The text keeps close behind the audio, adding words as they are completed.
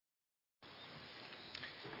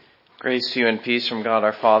Grace to you and peace from God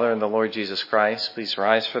our Father and the Lord Jesus Christ. Please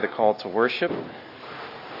rise for the call to worship.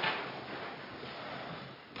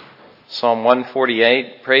 Psalm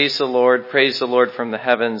 148, praise the Lord from the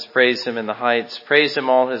heavens, praise him in the heights, praise him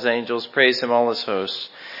all his angels, praise him all his hosts.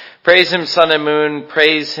 Praise him sun and moon,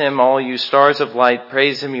 praise him all you stars of light,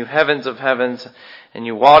 praise him you heavens of heavens, and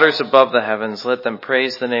you waters above the heavens. Let them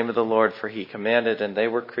praise the name of the Lord, for he commanded and they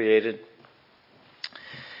were created.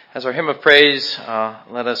 As our hymn of praise,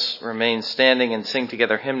 let us remain standing and sing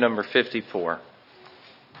together hymn number 54.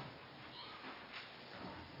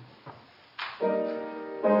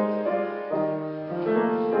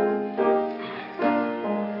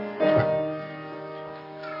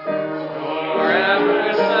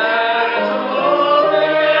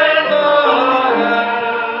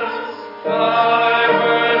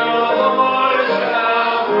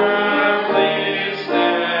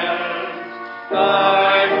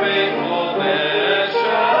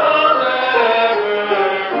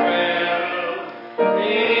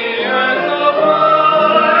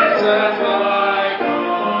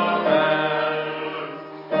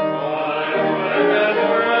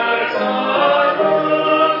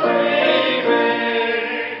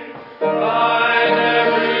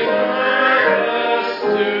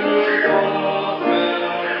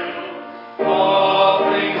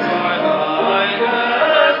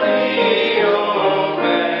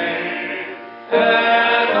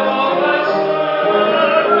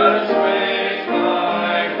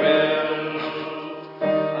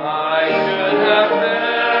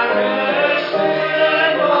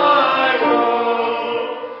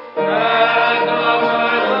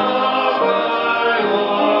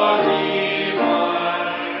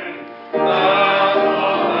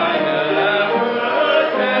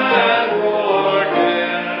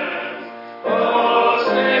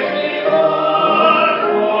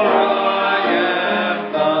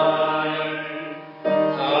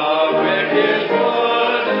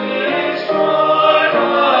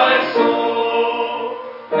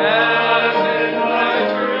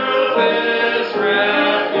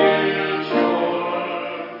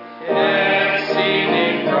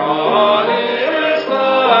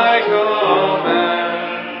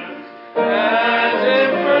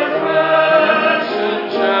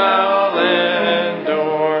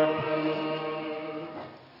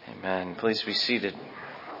 Please be seated.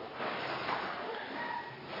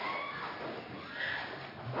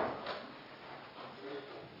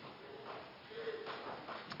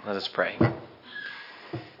 Let us pray.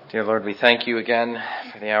 Dear Lord, we thank you again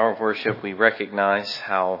for the hour of worship. We recognize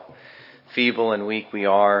how feeble and weak we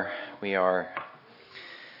are. We are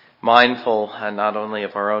mindful not only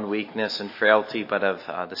of our own weakness and frailty, but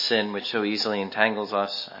of the sin which so easily entangles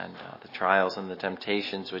us and the trials and the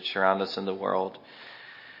temptations which surround us in the world.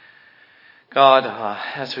 God,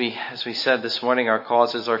 as we said this morning, our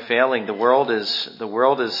causes are failing. The world is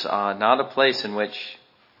not a place in which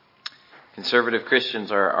conservative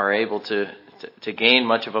Christians are able to gain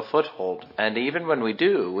much of a foothold. And even when we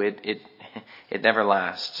do, it never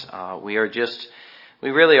lasts. We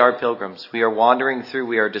really are pilgrims. We are wandering through.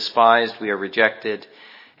 We are despised. We are rejected.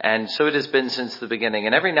 And so it has been since the beginning.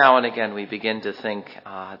 And every now and again, we begin to think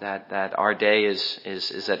that our day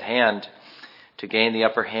is at hand, to gain the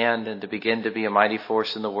upper hand and to begin to be a mighty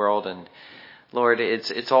force in the world. And Lord,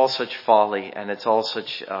 it's all such folly, and it's all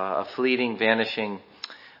such a fleeting, vanishing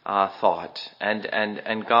thought.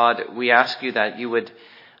 And God, we ask you that you would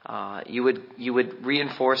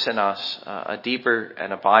reinforce in us a deeper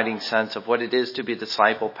and abiding sense of what it is to be a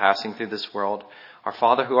disciple passing through this world. Our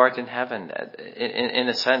Father who art in heaven, in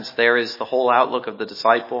a sense, there is the whole outlook of the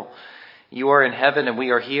disciple. You are in heaven and we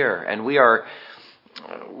are here, and we are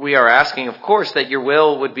asking, of course, that your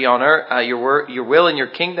will would be on earth, your will and your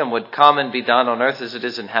kingdom would come and be done on earth as it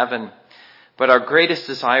is in heaven. But our greatest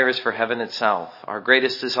desire is for heaven itself. Our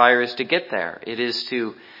greatest desire is to get there. It is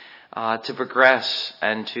to progress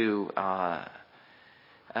and to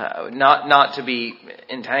not to be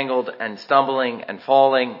entangled and stumbling and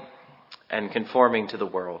falling and conforming to the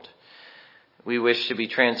world. We wish to be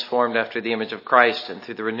transformed after the image of Christ and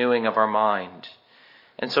through the renewing of our mind.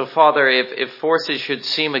 And so, Father, if forces should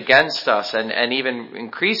seem against us, and even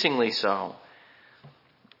increasingly so,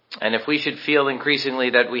 and if we should feel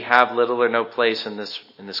increasingly that we have little or no place in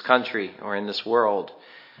this country or in this world,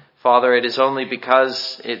 Father, it is only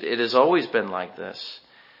because it has always been like this.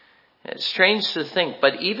 It's strange to think,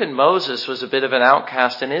 but even Moses was a bit of an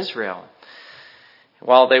outcast in Israel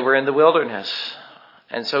while they were in the wilderness.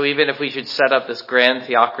 And so even if we should set up this grand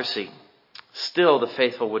theocracy, still the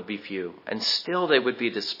faithful would be few, and still they would be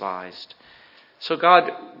despised. So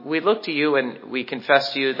God, we look to you and we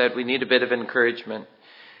confess to you that we need a bit of encouragement.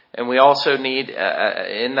 And we also need,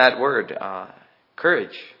 in that word,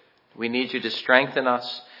 courage. We need you to strengthen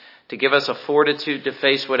us, to give us a fortitude to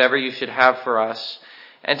face whatever you should have for us,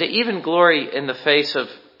 and to even glory in the face of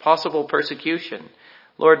possible persecution.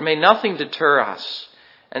 Lord, may nothing deter us,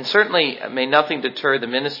 and certainly may nothing deter the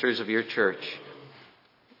ministers of your church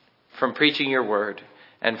from preaching your word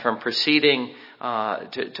and from proceeding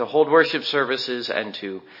to hold worship services and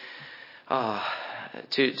to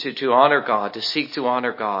honor God, to seek to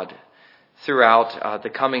honor God throughout the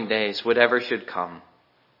coming days, whatever should come.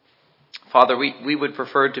 Father, we would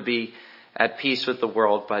prefer to be at peace with the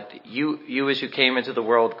world, but you as you came into the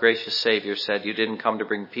world, gracious Savior, said you didn't come to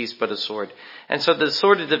bring peace but a sword. And so the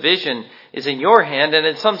sword of division is in your hand, and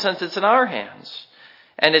in some sense it's in our hands.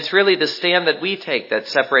 And it's really the stand that we take that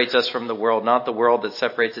separates us from the world, not the world that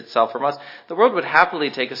separates itself from us. The world would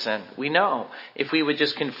happily take us in, we know, if we would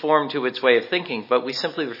just conform to its way of thinking, but we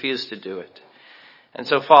simply refuse to do it. And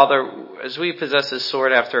so, Father, as we possess this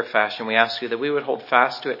sword after a fashion, we ask you that we would hold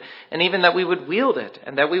fast to it, and even that we would wield it,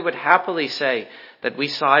 and that we would happily say that we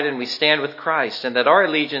side and we stand with Christ, and that our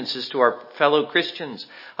allegiance is to our fellow Christians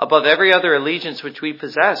above every other allegiance which we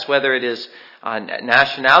possess, whether it is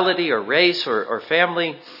nationality or race or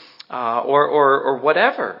family or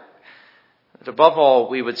whatever. That above all,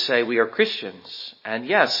 we would say we are Christians. And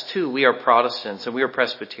yes, too, we are Protestants and we are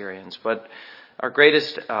Presbyterians, but our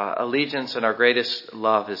greatest allegiance and our greatest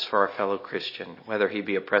love is for our fellow Christian, whether he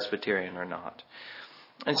be a Presbyterian or not.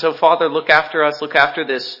 And so, Father, look after us, look after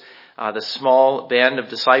this, the small band of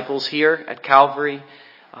disciples here at Calvary.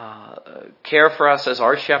 Care for us as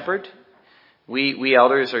our shepherd. We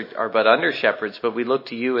elders are but under shepherds, but we look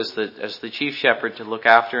to you as the chief shepherd to look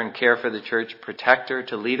after and care for the church, protect her,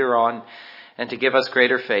 to lead her on, and to give us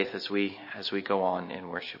greater faith as we go on in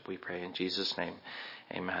worship. We pray in Jesus' name.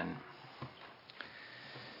 Amen.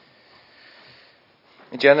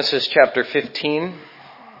 In Genesis chapter 15,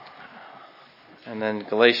 and then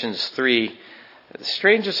Galatians 3, the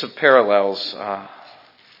strangest of parallels.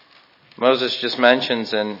 Moses just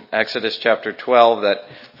mentions in Exodus chapter 12 that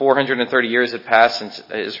 430 years had passed since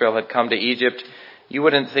Israel had come to Egypt. You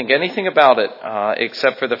wouldn't think anything about it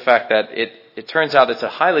except for the fact that it turns out it's a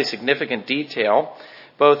highly significant detail,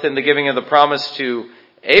 both in the giving of the promise to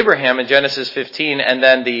Abraham in Genesis 15 and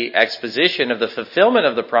then the exposition of the fulfillment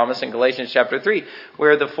of the promise in Galatians chapter 3,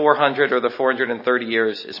 where the 400 or the 430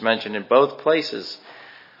 years is mentioned in both places.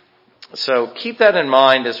 So keep that in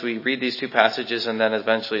mind as we read these two passages and then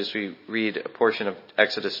eventually as we read a portion of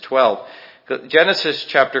Exodus 12. Genesis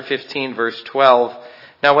chapter 15 verse 12.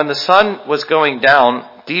 Now when the sun was going down,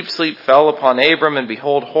 deep sleep fell upon Abram, and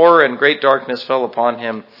behold, horror and great darkness fell upon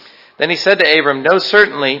him. Then he said to Abram, know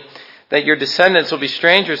certainly that your descendants will be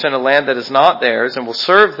strangers in a land that is not theirs, and will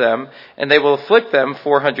serve them, and they will afflict them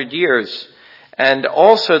 400 years. And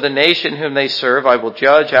also the nation whom they serve I will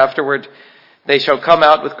judge. Afterward they shall come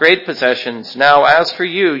out with great possessions. Now as for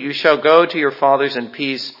you, you shall go to your fathers in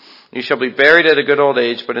peace. You shall be buried at a good old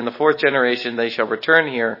age, but in the fourth generation they shall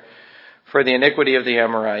return here, for the iniquity of the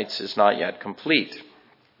Amorites is not yet complete.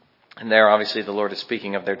 And there obviously the Lord is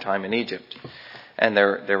speaking of their time in Egypt and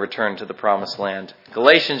their return to the promised land.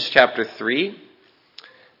 Galatians chapter 3,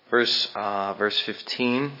 verse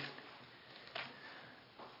 15.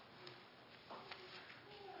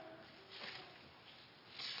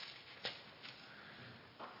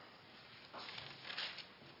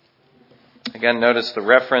 Again, notice the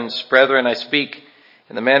reference, brethren, I speak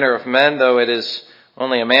in the manner of men, though it is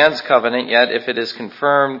only a man's covenant, yet if it is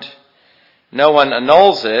confirmed, no one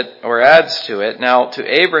annuls it or adds to it. Now to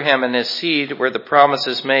Abraham and his seed where the promise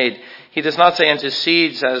is made, he does not say unto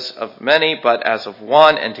seeds as of many, but as of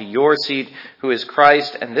one, and to your seed who is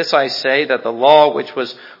Christ. And this I say, that the law, which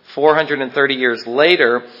was 430 years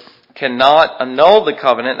later, cannot annul the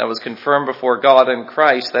covenant that was confirmed before God in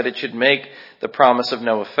Christ, that it should make the promise of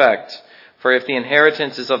no effect. For if the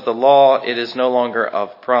inheritance is of the law, it is no longer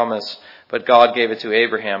of promise, but God gave it to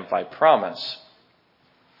Abraham by promise.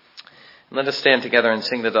 Let us stand together and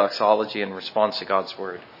sing the doxology in response to God's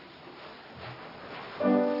word.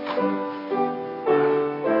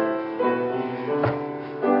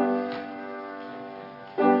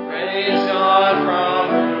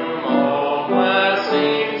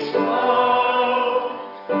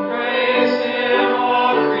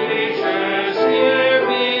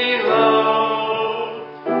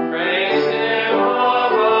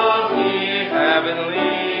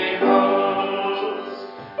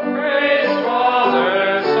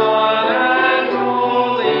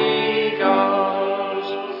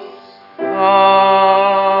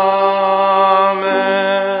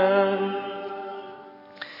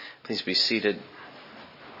 Be seated.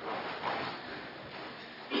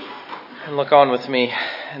 And look on with me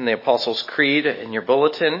in the Apostles' Creed in your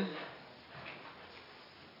bulletin.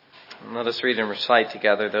 And let us read and recite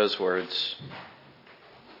together those words.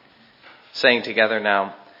 Saying together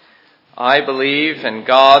now, I believe in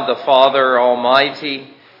God the Father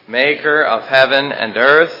Almighty, maker of heaven and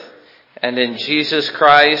earth, and in Jesus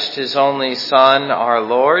Christ, his only Son, our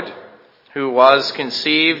Lord, who was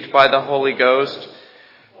conceived by the Holy Ghost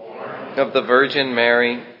of the Virgin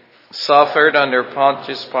Mary, suffered under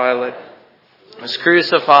Pontius Pilate, was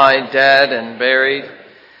crucified, dead, and buried.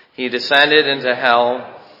 He descended into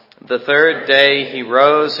hell. The third day he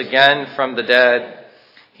rose again from the dead.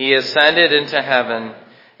 He ascended into heaven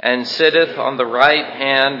and sitteth on the right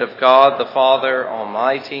hand of God the Father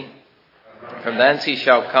Almighty. From thence he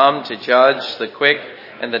shall come to judge the quick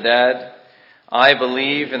and the dead. I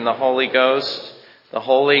believe in the Holy Ghost, the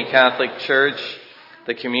Holy Catholic Church,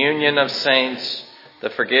 the communion of saints, the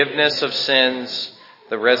forgiveness of sins,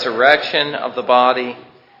 the resurrection of the body,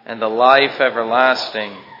 and the life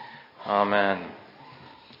everlasting. Amen.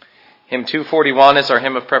 Hymn 241 is our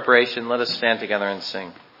hymn of preparation. Let us stand together and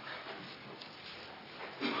sing.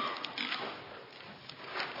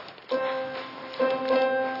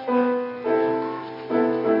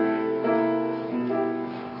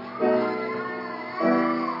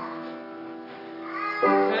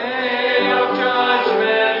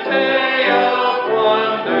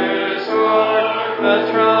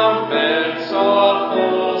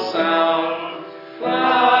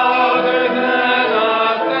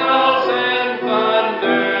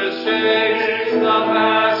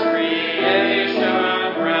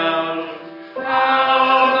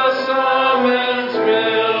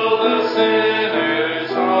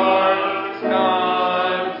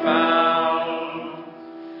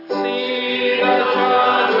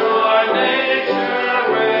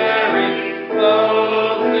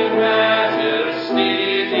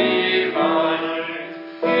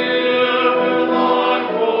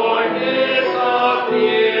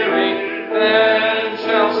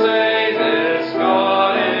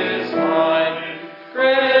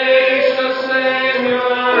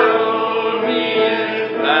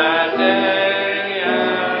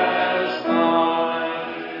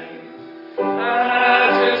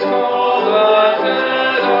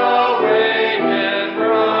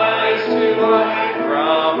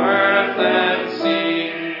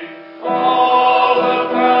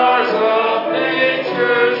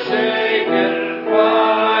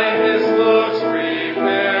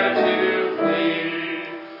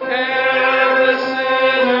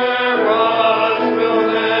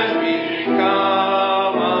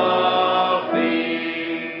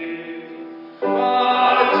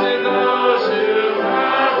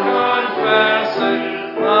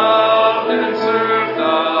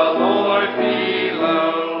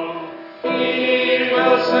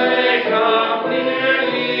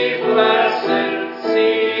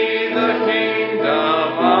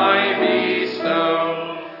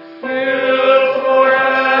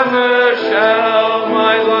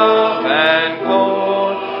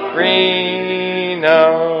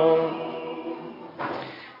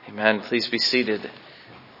 Please be seated.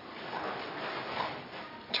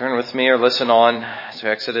 Turn with me or listen on to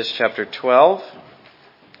Exodus chapter 12.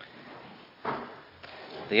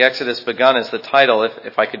 The Exodus begun is the title.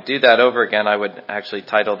 If I could do that over again, I would actually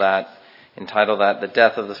entitle that The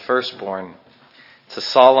Death of the Firstborn. It's a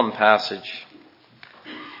solemn passage.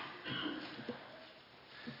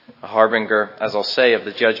 A harbinger, as I'll say, of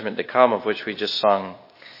the judgment to come, of which we just sung.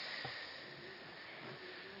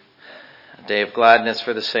 A day of gladness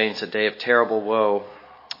for the saints, a day of terrible woe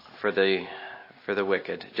for the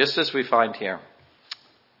wicked. Just as we find here.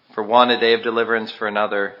 For one, a day of deliverance. For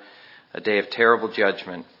another, a day of terrible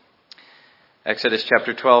judgment. Exodus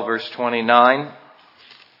chapter 12, verse 29.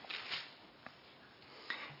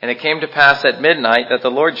 And it came to pass at midnight that the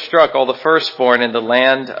Lord struck all the firstborn in the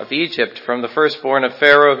land of Egypt, from the firstborn of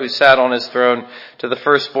Pharaoh who sat on his throne to the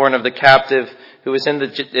firstborn of the captive who was in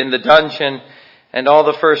the dungeon, and all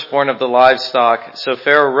the firstborn of the livestock. So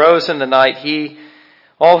Pharaoh rose in the night, he,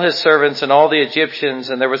 all his servants, and all the Egyptians,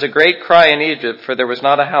 and there was a great cry in Egypt, for there was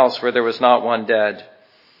not a house where there was not one dead.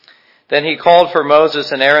 Then he called for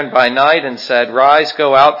Moses and Aaron by night and said, Rise,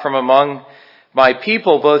 go out from among my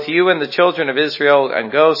people, both you and the children of Israel,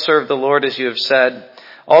 and go serve the Lord as you have said.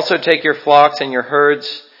 Also take your flocks and your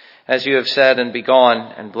herds as you have said, and be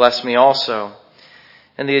gone, and bless me also.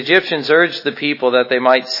 And the Egyptians urged the people that they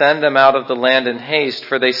might send them out of the land in haste,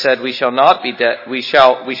 for they said, We shall not be dead. We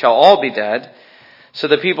shall all be dead. So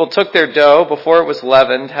the people took their dough before it was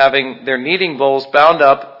leavened, having their kneading bowls bound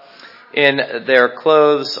up in their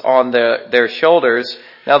clothes on their shoulders,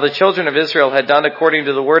 Now the children of Israel had done according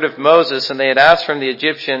to the word of Moses, and they had asked from the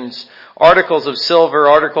Egyptians articles of silver,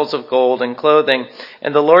 articles of gold, and clothing.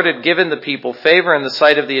 And the Lord had given the people favor in the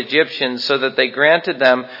sight of the Egyptians, so that they granted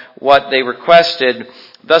them what they requested.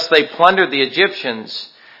 Thus they plundered the Egyptians.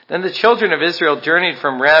 Then the children of Israel journeyed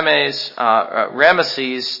from Ramesses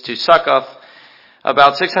to Succoth,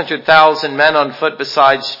 about 600,000 men on foot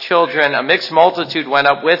besides children. A mixed multitude went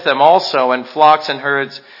up with them also, and flocks and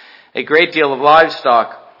herds, a great deal of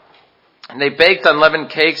livestock. And they baked unleavened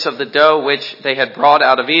cakes of the dough which they had brought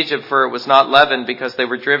out of Egypt, for it was not leavened, because they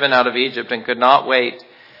were driven out of Egypt and could not wait,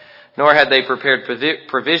 nor had they prepared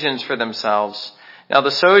provisions for themselves. Now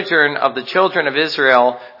the sojourn of the children of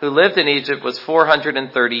Israel who lived in Egypt was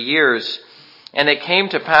 430 years. And it came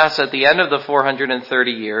to pass at the end of the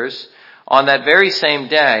 430 years, on that very same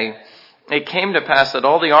day, it came to pass that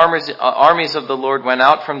all the armies of the Lord went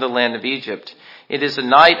out from the land of Egypt. It is a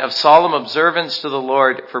night of solemn observance to the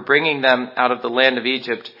Lord for bringing them out of the land of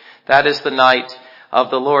Egypt. That is the night of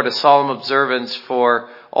the Lord, a solemn observance for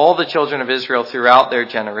all the children of Israel throughout their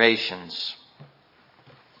generations.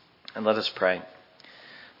 And let us pray.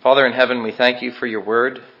 Father in heaven, we thank you for your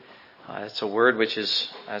word. It's a word which is,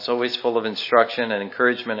 as always, full of instruction and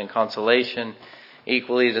encouragement and consolation.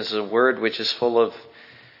 Equally, it is a word which is full of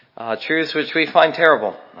truths which we find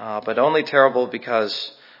terrible, but only terrible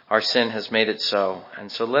because our sin has made it so.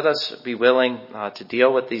 And so let us be willing to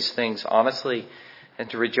deal with these things honestly and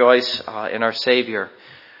to rejoice in our Savior,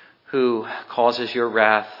 who causes your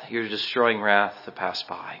wrath, your destroying wrath, to pass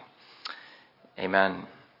by. Amen.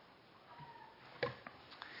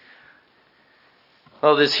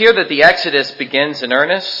 Well, it is here that the Exodus begins in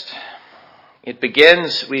earnest. It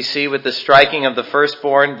begins, we see, with the striking of the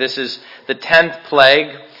firstborn. This is the 10th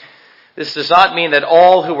plague. This does not mean that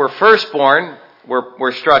all who were firstborn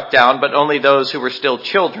were struck down, but only those who were still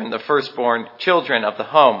children, the firstborn children of the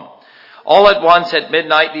home. All at once at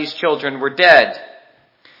midnight these children were dead.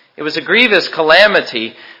 It was a grievous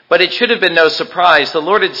calamity, but it should have been no surprise. The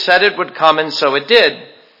Lord had said it would come, and so it did.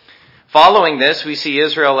 Following this, we see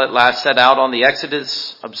Israel at last set out on the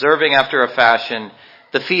Exodus, observing after a fashion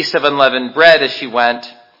the Feast of Unleavened Bread as she went,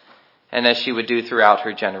 and as she would do throughout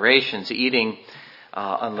her generations, eating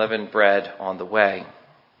unleavened bread on the way.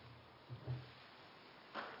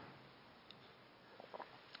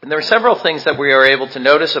 And there are several things that we are able to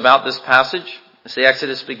notice about this passage as the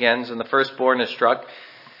Exodus begins and the firstborn is struck.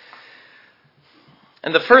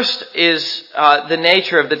 And the first is the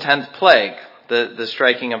nature of the 10th plague, the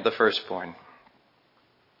striking of the firstborn.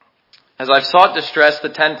 As I've sought to stress, the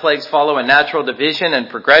 10 plagues follow a natural division and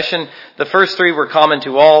progression. The first 3 were common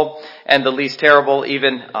to all, and the least terrible,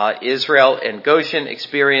 even Israel and Goshen,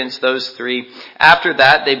 experienced those 3. After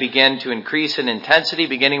that, they began to increase in intensity,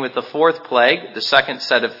 beginning with the 4th plague, the second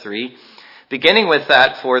set of 3. Beginning with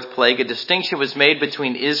that 4th plague, a distinction was made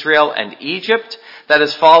between Israel and Egypt that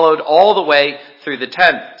is followed all the way through the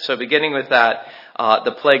 10th. So beginning with that,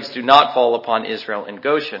 the plagues do not fall upon Israel and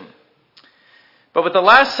Goshen. But with the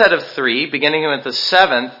last set of 3, beginning with the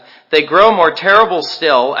 7th, they grow more terrible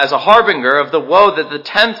still as a harbinger of the woe that the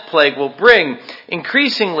 10th plague will bring.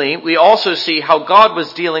 Increasingly, we also see how God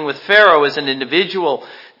was dealing with Pharaoh as an individual,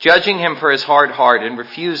 judging him for his hard heart and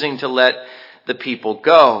refusing to let the people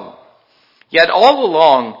go. Yet all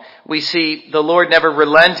along, we see the Lord never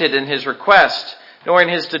relented in his request, nor in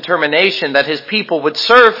his determination that his people would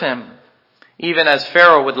serve him, even as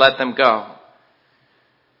Pharaoh would let them go.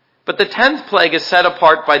 But the 10th plague is set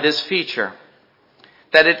apart by this feature,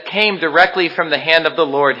 that it came directly from the hand of the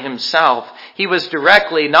Lord himself. He was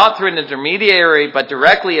directly, not through an intermediary, but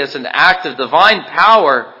directly as an act of divine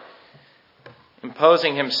power,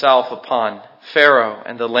 imposing himself upon Pharaoh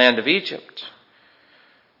and the land of Egypt.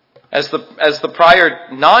 As the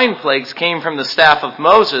prior 9 plagues came from the staff of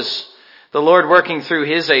Moses, the Lord working through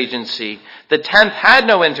his agency, the 10th had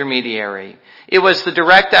no intermediary. It was the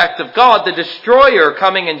direct act of God, the destroyer,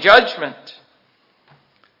 coming in judgment.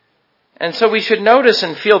 And so we should notice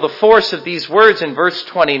and feel the force of these words in verse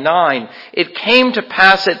 29. It came to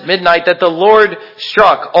pass at midnight that the Lord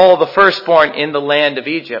struck all the firstborn in the land of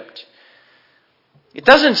Egypt. It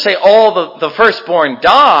doesn't say all the firstborn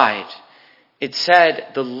died. It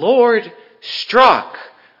said the Lord struck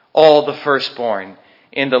all the firstborn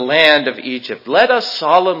in the land of Egypt. Let us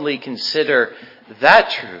solemnly consider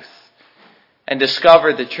that truth and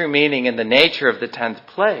discover the true meaning and the nature of the 10th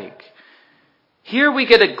plague. Here we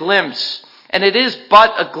get a glimpse, and it is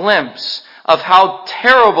but a glimpse, of how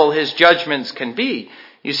terrible his judgments can be.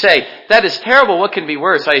 You say, that is terrible, what can be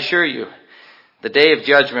worse? I assure you, the day of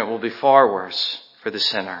judgment will be far worse for the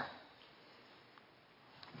sinner.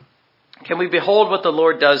 Can we behold what the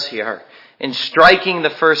Lord does here in striking the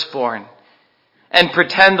firstborn, and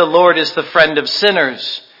pretend the Lord is the friend of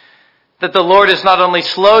sinners, that the Lord is not only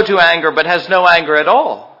slow to anger, but has no anger at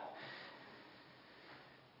all.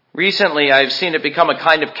 Recently, I've seen it become a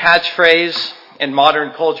kind of catchphrase in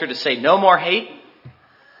modern culture to say, no more hate.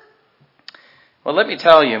 Well, let me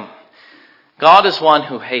tell you, God is one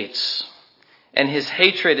who hates, and his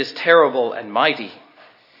hatred is terrible and mighty.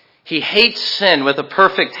 He hates sin with a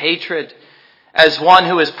perfect hatred, as one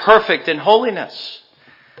who is perfect in holiness.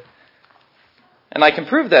 And I can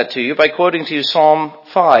prove that to you by quoting to you Psalm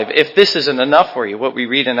 5, if this isn't enough for you, what we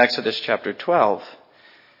read in Exodus chapter 12.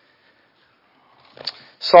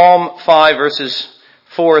 Psalm 5 verses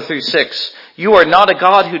 4 through 6. You are not a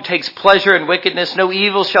God who takes pleasure in wickedness. No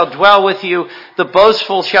evil shall dwell with you. The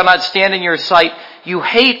boastful shall not stand in your sight. You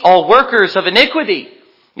hate all workers of iniquity.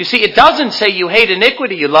 You see, it doesn't say you hate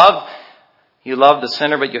iniquity. You love the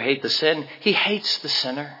sinner, but you hate the sin. He hates the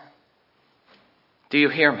sinner. Do you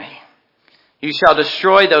hear me? You shall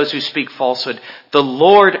destroy those who speak falsehood. The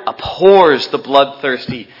Lord abhors the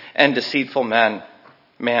bloodthirsty and deceitful man.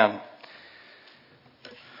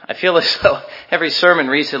 I feel as though every sermon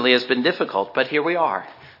recently has been difficult, but here we are.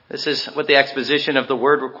 This is what the exposition of the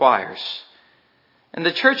word requires. And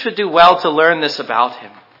the church would do well to learn this about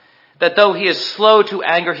him, that though he is slow to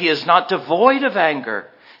anger, he is not devoid of anger.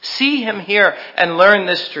 See him here and learn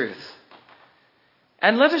this truth.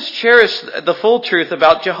 And let us cherish the full truth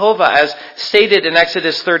about Jehovah as stated in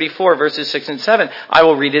Exodus 34 verses 6 and 7. I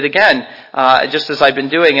will read it again, just as I've been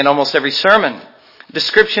doing in almost every sermon.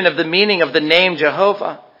 Description of the meaning of the name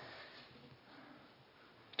Jehovah.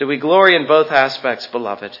 Do we glory in both aspects,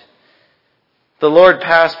 beloved? The Lord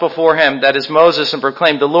passed before him, that is Moses, and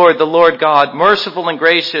proclaimed, the Lord God, merciful and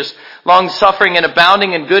gracious, long-suffering and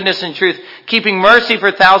abounding in goodness and truth, keeping mercy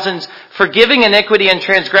for thousands, forgiving iniquity and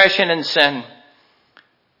transgression and sin,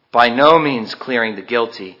 by no means clearing the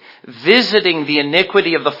guilty, visiting the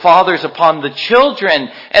iniquity of the fathers upon the children,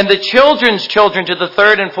 and the children's children to the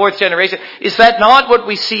third and fourth generation. Is that not what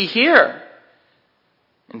we see here?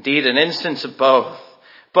 Indeed, an instance of both.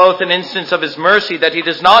 Both an instance of his mercy, that he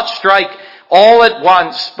does not strike all at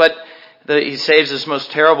once, but he saves his most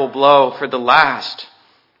terrible blow for the last.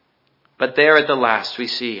 But there at the last we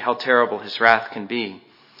see how terrible his wrath can be.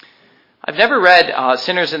 I've never read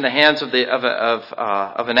Sinners in the Hands of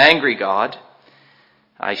an Angry God.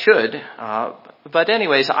 I should. But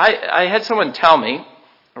anyways, I had someone tell me,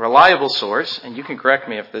 a reliable source, and you can correct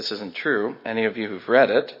me if this isn't true, any of you who've read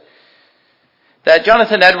it, that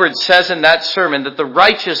Jonathan Edwards says in that sermon that the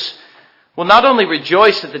righteous will not only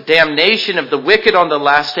rejoice at the damnation of the wicked on the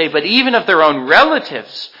last day, but even of their own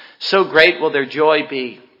relatives. So great will their joy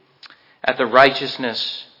be at the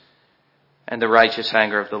righteousness and the righteous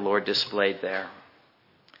anger of the Lord displayed there.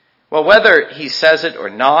 Well, whether he says it or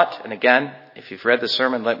not, and again, if you've read the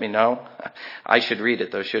sermon, let me know. I should read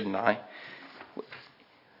it though, shouldn't I?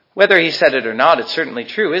 Whether he said it or not, it's certainly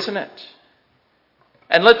true, isn't it?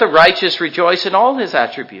 And let the righteous rejoice in all his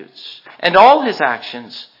attributes and all his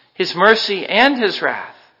actions, his mercy and his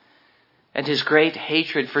wrath, and his great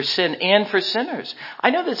hatred for sin and for sinners. I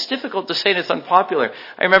know that's difficult to say and it's unpopular.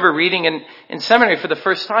 I remember reading in seminary for the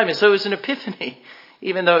first time as though it was an epiphany,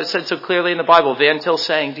 even though it said so clearly in the Bible. Van Til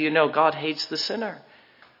saying, do you know God hates the sinner?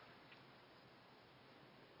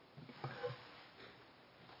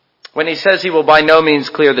 When he says he will by no means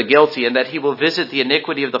clear the guilty and that he will visit the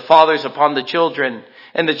iniquity of the fathers upon the children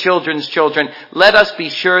and the children's children, let us be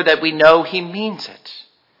sure that we know he means it.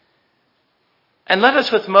 And let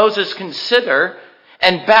us with Moses consider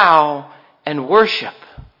and bow and worship.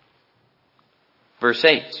 Verse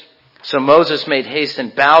 8. So Moses made haste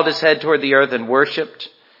and bowed his head toward the earth and worshipped.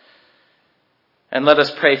 And let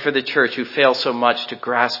us pray for the church who fail so much to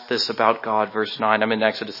grasp this about God. Verse 9. I'm in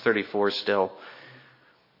Exodus 34 still.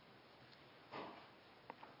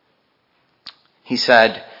 He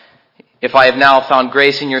said, if I have now found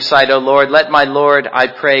grace in your sight, O Lord, let my Lord, I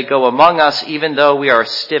pray, go among us, even though we are a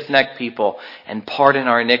stiff-necked people, and pardon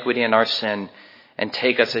our iniquity and our sin, and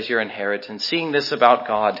take us as your inheritance. Seeing this about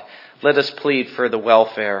God, let us plead for the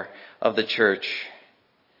welfare of the church.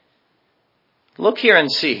 Look here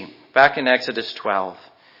and see, back in Exodus 12,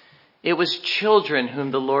 it was children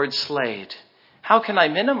whom the Lord slayed. How can I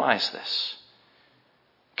minimize this?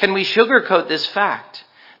 Can we sugarcoat this fact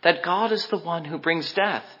that God is the one who brings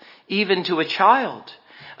death, even to a child?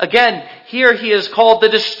 Again, here he is called the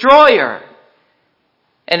destroyer.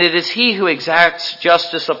 And it is he who exacts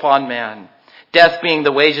justice upon man, death being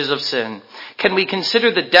the wages of sin. Can we consider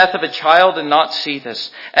the death of a child and not see this,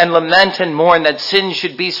 and lament and mourn that sin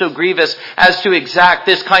should be so grievous as to exact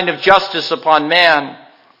this kind of justice upon man?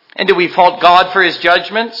 And do we fault God for his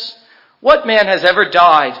judgments? What man has ever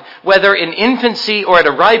died, whether in infancy or at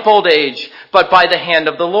a ripe old age, but by the hand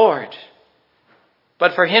of the Lord?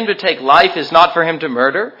 But for him to take life is not for him to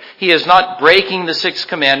murder. He is not breaking the sixth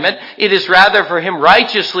commandment. It is rather for him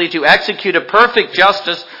righteously to execute a perfect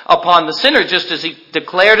justice upon the sinner, just as he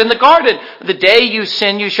declared in the garden, the day you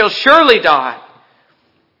sin, you shall surely die.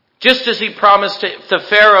 Just as he promised to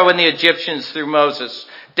Pharaoh and the Egyptians through Moses,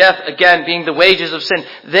 death again being the wages of sin,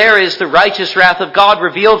 there is the righteous wrath of God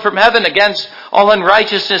revealed from heaven against all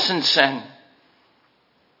unrighteousness and sin.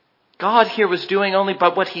 God here was doing only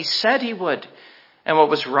but what he said he would, and what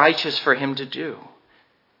was righteous for him to do.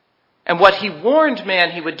 And what he warned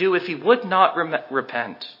man he would do if he would not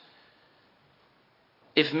repent.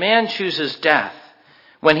 If man chooses death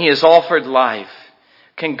when he is offered life,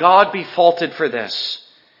 can God be faulted for this?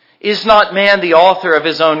 Is not man the author of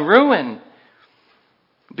his own ruin?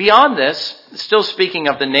 Beyond this, still speaking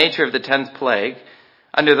of the nature of the 10th plague,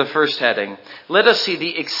 under the first heading, let us see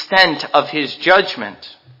the extent of his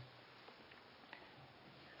judgment.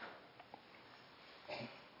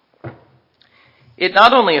 It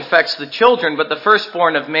not only affects the children, but the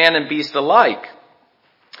firstborn of man and beast alike.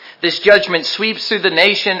 This judgment sweeps through the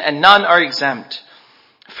nation, and none are exempt.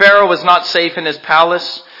 Pharaoh was not safe in his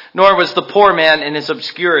palace, nor was the poor man in his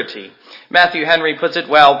obscurity. Matthew Henry puts it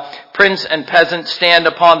well, prince and peasant stand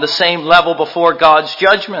upon the same level before God's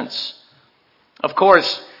judgments. Of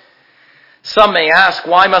course, some may ask,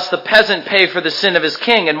 why must the peasant pay for the sin of his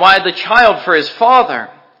king, and why the child for his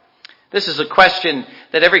father? This is a question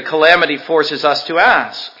that every calamity forces us to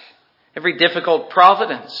ask. Every difficult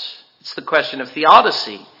providence. It's the question of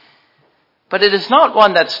theodicy. But it is not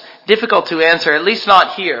one that's difficult to answer, at least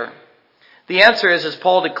not here. The answer is, as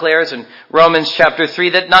Paul declares in Romans chapter 3,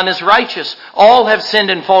 that none is righteous. All have sinned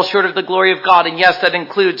and fall short of the glory of God. And yes, that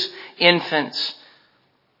includes infants.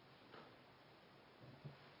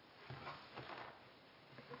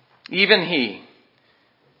 Even he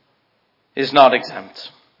is not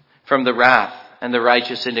exempt from the wrath and the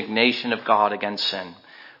righteous indignation of God against sin.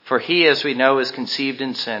 For he, as we know, is conceived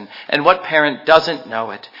in sin. And what parent doesn't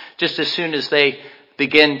know it? Just as soon as they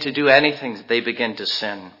begin to do anything, they begin to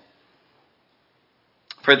sin.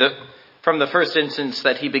 From the first instance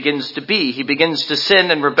that he begins to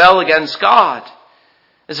sin and rebel against God.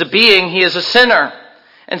 As a being, he is a sinner.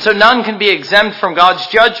 And so none can be exempt from God's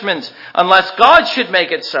judgment unless God should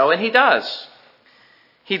make it so, and he does.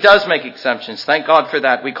 He does make exemptions. Thank God for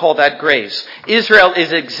that. We call that grace. Israel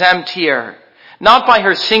is exempt here, not by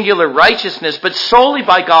her singular righteousness, but solely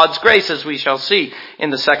by God's grace, as we shall see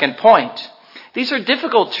in the second point. These are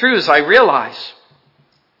difficult truths, I realize.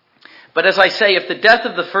 But as I say, if the death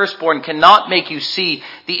of the firstborn cannot make you see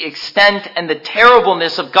the extent and the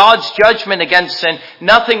terribleness of God's judgment against sin,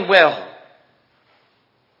 nothing will.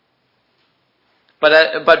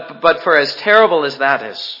 But for as terrible as that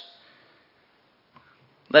is,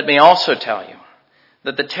 let me also tell you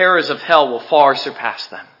that the terrors of hell will far surpass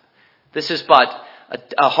them. This is but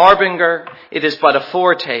a harbinger, it is but a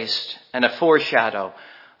foretaste and a foreshadow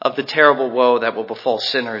of the terrible woe that will befall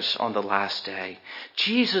sinners on the last day.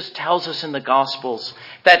 Jesus tells us in the Gospels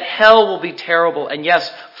that hell will be terrible, and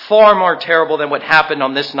yes, far more terrible than what happened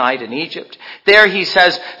on this night in Egypt. There he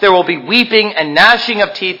says there will be weeping and gnashing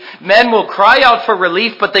of teeth. Men will cry out for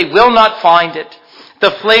relief, but they will not find it. The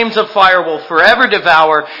flames of fire will forever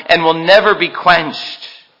devour and will never be quenched.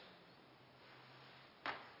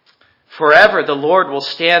 Forever the Lord will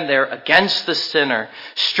stand there against the sinner,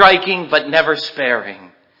 striking but never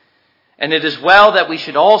sparing. And it is well that we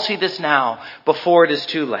should all see this now before it is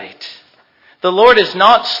too late. The Lord is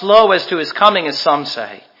not slow as to his coming, as some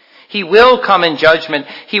say. He will come in judgment.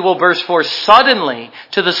 He will burst forth suddenly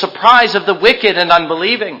to the surprise of the wicked and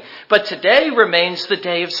unbelieving. But today remains the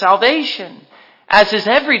day of salvation, as is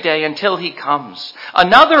every day until he comes.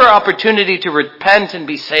 Another opportunity to repent and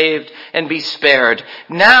be saved and be spared.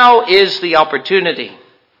 Now is the opportunity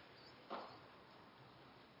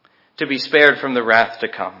to be spared from the wrath to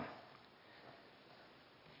come.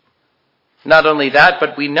 Not only that,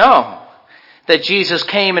 but we know that Jesus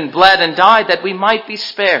came and bled and died that we might be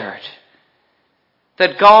spared.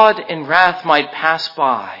 That God in wrath might pass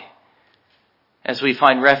by as we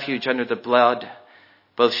find refuge under the blood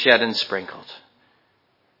both shed and sprinkled.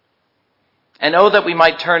 And oh, that we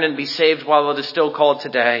might turn and be saved while it is still called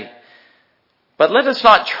today. But let us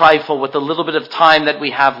not trifle with the little bit of time that we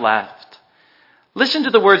have left. Listen to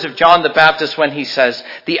the words of John the Baptist when he says,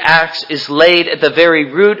 the axe is laid at the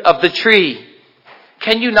very root of the tree.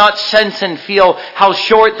 Can you not sense and feel how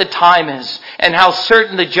short the time is and how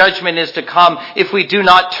certain the judgment is to come if we do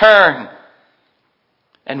not turn?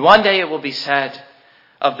 And one day it will be said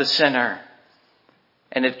of the sinner,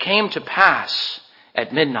 And it came to pass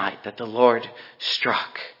at midnight that the Lord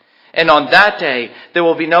struck. And on that day, there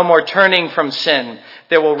will be no more turning from sin.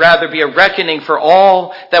 There will rather be a reckoning for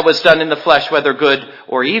all that was done in the flesh, whether good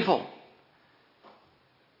or evil.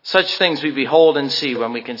 Such things we behold and see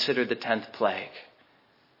when we consider the 10th plague.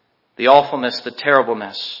 The awfulness, the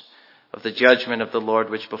terribleness of the judgment of the Lord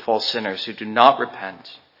which befalls sinners who do not repent,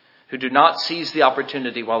 who do not seize the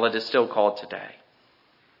opportunity while it is still called today.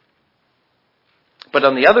 But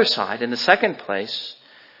on the other side, in the second place,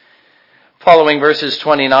 following verses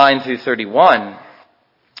 29 through 31,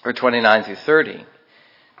 or 29 through 30,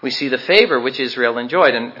 we see the favor which Israel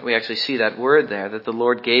enjoyed. And we actually see that word there, that the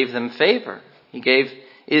Lord gave them favor. He gave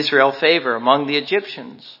Israel favor among the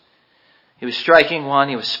Egyptians. He was striking one,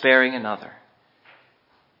 he was sparing another.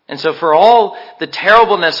 And so for all the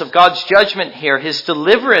terribleness of God's judgment here, his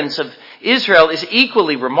deliverance of Israel is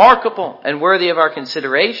equally remarkable and worthy of our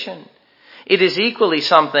consideration. It is equally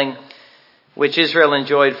something which Israel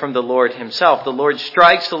enjoyed from the Lord himself. The Lord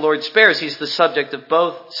strikes, the Lord spares. He's the subject of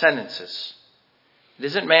both sentences. It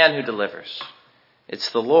isn't man who delivers. It's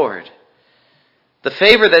the Lord. The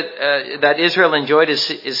favor that Israel enjoyed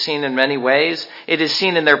is seen in many ways. It is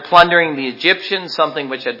seen in their plundering the Egyptians, something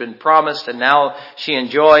which had been promised and now she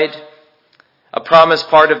enjoyed. A promised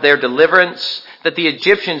part of their deliverance, that the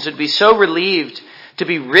Egyptians would be so relieved to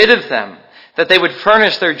be rid of them that they would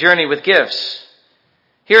furnish their journey with gifts.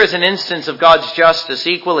 Here is an instance of God's justice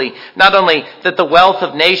equally. Not only that the wealth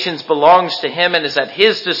of nations belongs to him and is at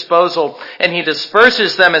his disposal and he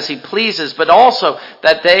disperses them as he pleases, but also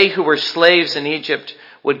that they who were slaves in Egypt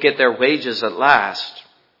would get their wages at last.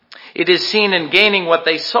 It is seen in gaining what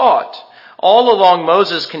they sought. All along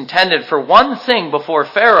Moses contended for one thing before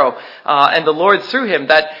Pharaoh and the Lord through him,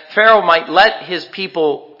 that Pharaoh might let his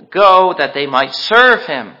people go, that they might serve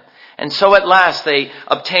him. And so at last they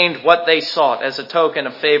obtained what they sought as a token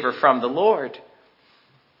of favor from the Lord.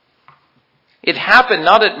 It happened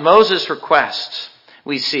not at Moses' request,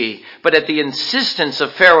 we see, but at the insistence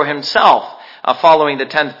of Pharaoh himself following the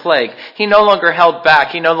 10th plague. He no longer held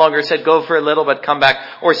back. He no longer said, go for a little but come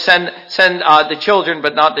back, or send the children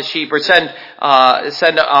but not the sheep, or send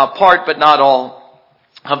part but not all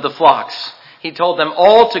of the flocks. He told them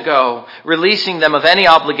all to go, releasing them of any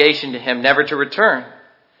obligation to him, never to return.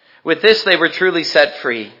 With this, they were truly set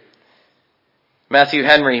free. Matthew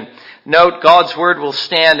Henry, note, God's word will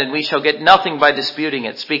stand and we shall get nothing by disputing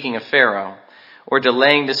it, speaking of Pharaoh, or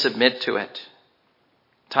delaying to submit to it.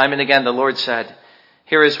 Time and again the Lord said,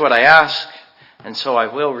 here is what I ask, and so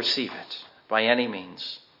I will receive it by any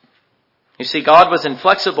means. You see, God was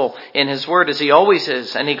inflexible in his word as he always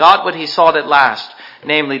is, and he got what he sought at last,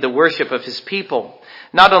 namely the worship of his people.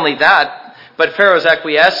 Not only that, but Pharaoh's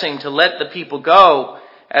acquiescing to let the people go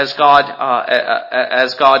as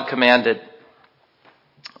God commanded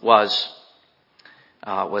was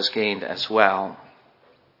gained as well.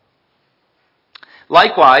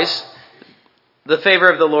 Likewise, the favor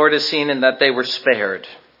of the Lord is seen in that they were spared.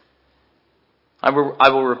 I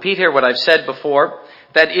will repeat here what I've said before,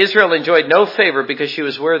 that Israel enjoyed no favor because she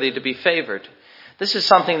was worthy to be favored. This is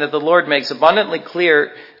something that the Lord makes abundantly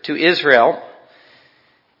clear to Israel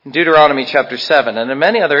in Deuteronomy chapter 7 and in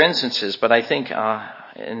many other instances, but I think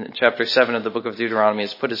in chapter 7 of the book of Deuteronomy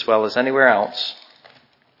is put as well as anywhere else.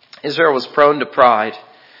 Israel was prone to pride.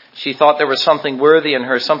 She thought there was something worthy in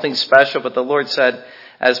her, something special, but the Lord said,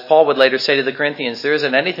 as Paul would later say to the Corinthians, there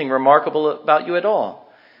isn't anything remarkable about you at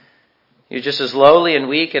all. You're just as lowly and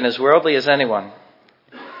weak and as worldly as anyone.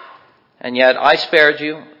 And yet I spared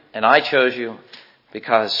you and I chose you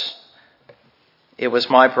because it was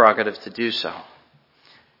my prerogative to do so.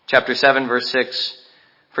 Chapter 7, verse 6,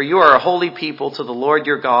 for you are a holy people to the Lord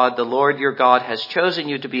your God. The Lord your God has chosen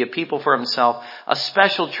you to be a people for himself, a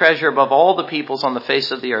special treasure above all the peoples on the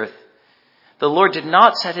face of the earth. The Lord did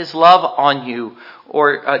not set his love on you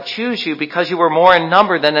or choose you because you were more in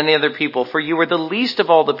number than any other people, for you were the least of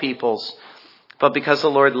all the peoples. But because the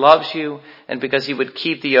Lord loves you and because he would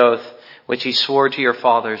keep the oath which he swore to your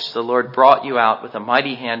fathers, the Lord brought you out with a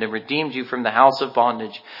mighty hand and redeemed you from the house of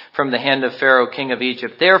bondage, from the hand of Pharaoh, king of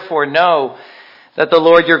Egypt. Therefore know that the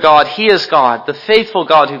Lord your God, he is God, the faithful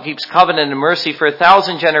God who keeps covenant and mercy for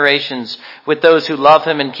 1,000 generations with those who love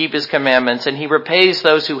him and keep his commandments. And he repays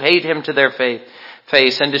those who hate him to their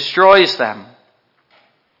face and destroys them.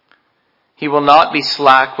 He will not be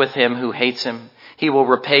slack with him who hates him. He will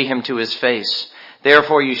repay him to his face.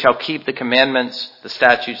 Therefore you shall keep the commandments, the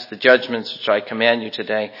statutes, the judgments which I command you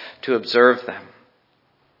today to observe them.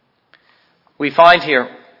 We find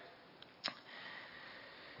here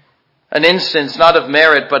an instance not of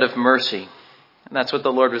merit but of mercy. And that's what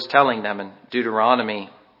the Lord was telling them in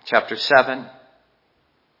Deuteronomy chapter 7.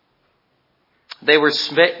 They were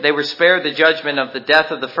spared the judgment of the death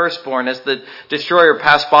of the firstborn as the destroyer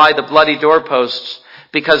passed by the bloody doorposts,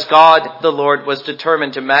 because God, the Lord, was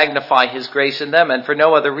determined to magnify his grace in them, and for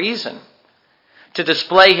no other reason. To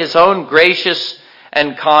display his own gracious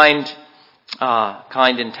and kind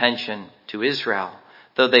intention to Israel,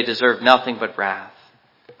 though they deserved nothing but wrath.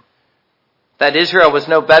 That Israel was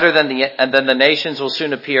no better than the nations will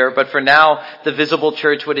soon appear, but for now the visible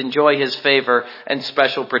church would enjoy his favor and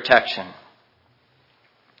special protection.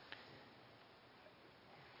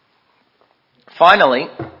 Finally,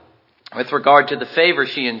 with regard to the favor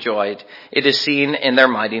she enjoyed, it is seen in their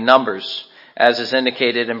mighty numbers, as is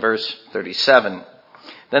indicated in verse 37.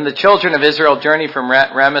 Then the children of Israel journeyed from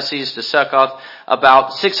Ramesses to Succoth,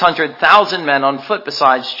 about 600,000 men on foot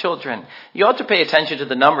besides children. You ought to pay attention to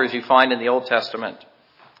the numbers you find in the Old Testament.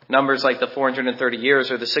 Numbers like the 430 years,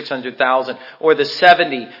 or the 600,000, or the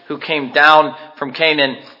 70 who came down from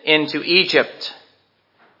Canaan into Egypt.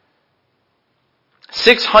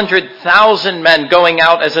 600,000 men going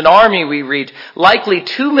out as an army, we read. Likely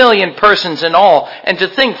 2 million persons in all. And to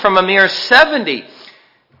think from a mere 70,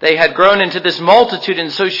 they had grown into this multitude in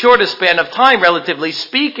so short a span of time, relatively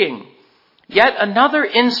speaking. Yet another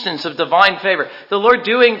instance of divine favor. The Lord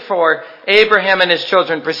doing for Abraham and his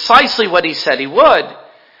children precisely what he said he would.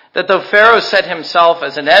 That though Pharaoh set himself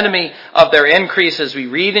as an enemy of their increase, as we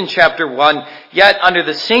read in chapter 1, yet under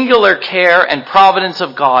the singular care and providence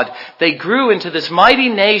of God, they grew into this mighty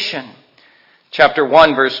nation. Chapter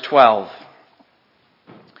 1, verse 12.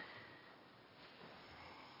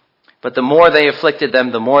 But the more they afflicted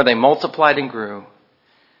them, the more they multiplied and grew.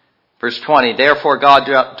 Verse 20, therefore God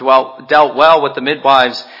dealt well with the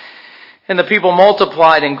midwives, and the people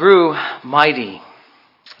multiplied and grew mighty.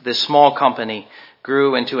 This small company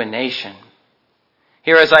grew into a nation.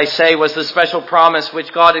 Here, as I say, was the special promise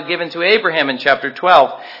which God had given to Abraham in chapter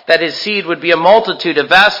 12, that his seed would be a multitude, a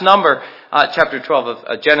vast number, chapter 12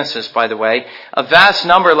 of Genesis, by the way, a vast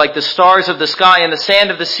number like the stars of the sky and the sand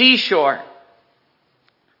of the seashore.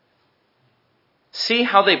 See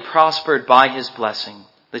how they prospered by his blessing,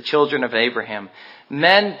 the children of Abraham.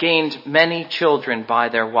 Men gained many children by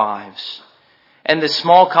their wives, and this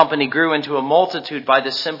small company grew into a multitude by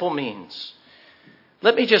this simple means.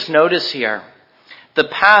 Let me just notice here, the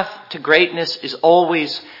path to greatness is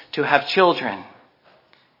always to have children.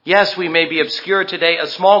 Yes, we may be obscure today, a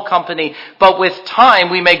small company, but with time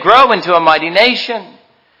we may grow into a mighty nation.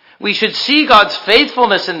 We should see God's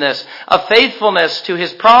faithfulness in this, a faithfulness to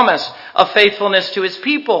his promise, a faithfulness to his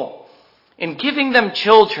people, in giving them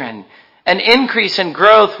children, an increase in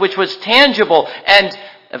growth which was tangible and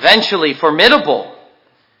eventually formidable.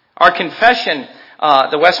 Our confession,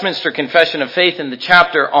 the Westminster Confession of Faith in the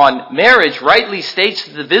chapter on marriage, rightly states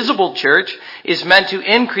that the visible church is meant to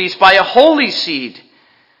increase by a holy seed.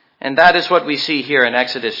 And that is what we see here in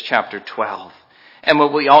Exodus chapter 12, and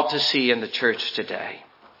what we ought to see in the church today.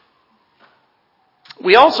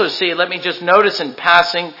 We also see, let me just notice in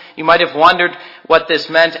passing, you might have wondered what this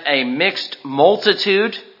meant, a mixed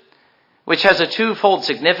multitude, which has a twofold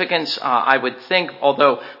significance, I would think,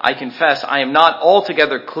 although I confess I am not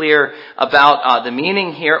altogether clear about the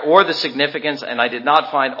meaning here or the significance, and I did not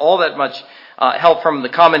find all that much help from the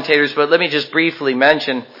commentators, but let me just briefly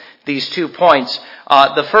mention these 2 points.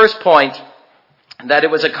 The first point, that it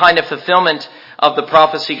was a kind of fulfillment of the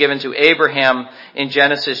prophecy given to Abraham in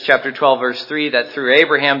Genesis chapter 12 verse 3, that through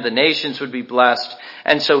Abraham the nations would be blessed.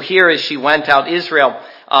 And so here as she went out, Israel,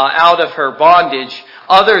 out of her bondage,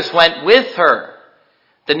 others went with her,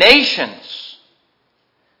 the nations.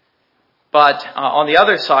 But on the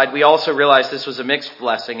other side, we also realize this was a mixed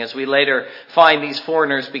blessing, as we later find these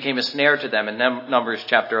foreigners became a snare to them in Numbers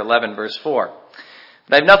chapter 11 verse 4.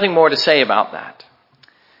 But I have nothing more to say about that.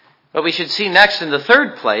 But we should see next in the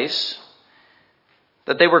third place,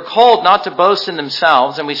 that they were called not to boast in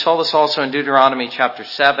themselves, and we saw this also in Deuteronomy chapter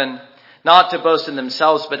 7, not to boast in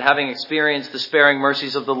themselves, but having experienced the sparing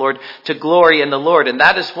mercies of the Lord, to glory in the Lord. And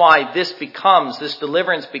that is why this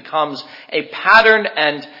deliverance becomes a pattern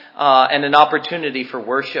and an opportunity for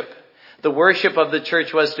worship. The worship of the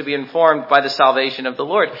church was to be informed by the salvation of the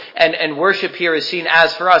Lord. And worship here is seen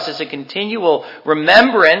as for us as a continual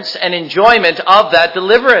remembrance and enjoyment of that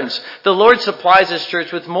deliverance. The Lord supplies his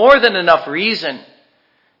church with more than enough reason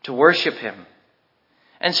to worship him.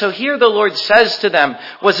 And so here the Lord says to them,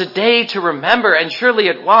 was a day to remember, and surely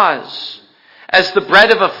it was. As the bread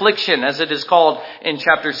of affliction, as it is called in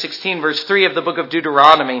chapter 16, verse 3 of the book of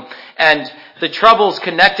Deuteronomy, and the troubles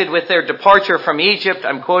connected with their departure from Egypt,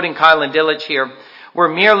 I'm quoting Kyle and Dillich here, were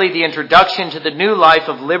merely the introduction to the new life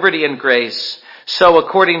of liberty and grace. So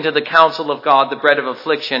according to the counsel of God, the bread of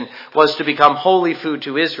affliction was to become holy food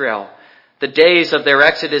to Israel. the days of their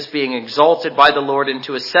exodus being exalted by the Lord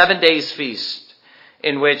into a 7 days feast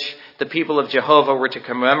in which the people of Jehovah were to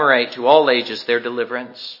commemorate to all ages their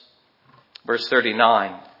deliverance. Verse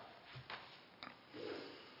 39.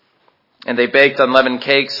 And they baked unleavened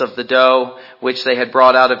cakes of the dough which they had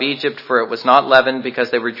brought out of Egypt, for it was not leavened,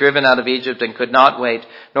 because they were driven out of Egypt and could not wait,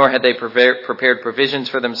 nor had they prepared provisions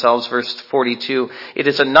for themselves. Verse 42. It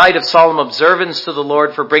is a night of solemn observance to the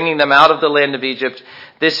Lord for bringing them out of the land of Egypt.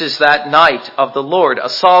 This is that night of the Lord, a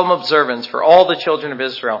solemn observance for all the children of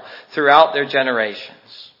Israel throughout their generations.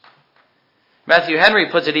 Matthew Henry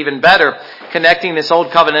puts it even better, connecting this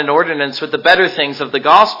old covenant ordinance with the better things of the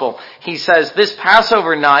gospel. He says, this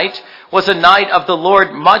Passover night was a night of the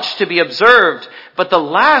Lord much to be observed, but the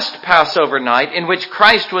last Passover night in which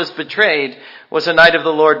Christ was betrayed was a night of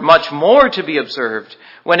the Lord much more to be observed,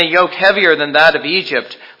 when a yoke heavier than that of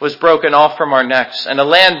Egypt was broken off from our necks, and a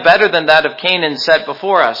land better than that of Canaan set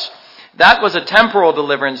before us. That was a temporal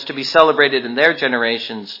deliverance to be celebrated in their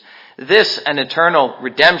generations. This an eternal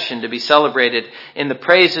redemption to be celebrated in the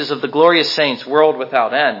praises of the glorious saints, world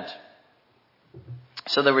without end.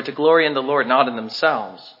 So they were to glory in the Lord, not in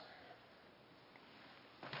themselves.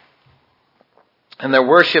 And their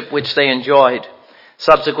worship which they enjoyed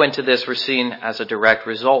subsequent to this were seen as a direct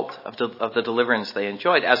result of the deliverance they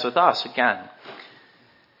enjoyed, as with us again.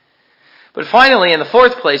 But finally, in the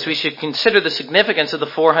fourth place, we should consider the significance of the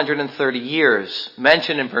 430 years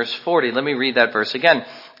mentioned in verse 40. Let me read that verse again.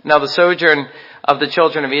 Now the sojourn of the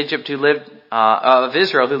children of Egypt of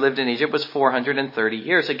Israel who lived in Egypt was 430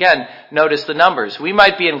 years. Again, notice the numbers. We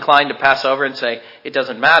might be inclined to pass over and say it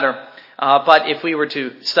doesn't matter. But if we were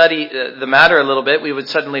to study the matter a little bit, we would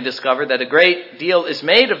suddenly discover that a great deal is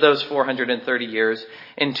made of those 430 years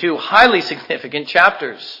in two highly significant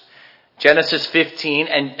chapters. Genesis 15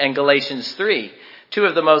 and Galatians 3. Two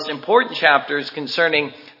of the most important chapters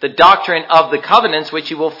concerning the doctrine of the covenants, which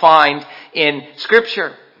you will find in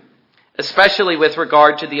Scripture, especially with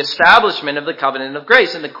regard to the establishment of the covenant of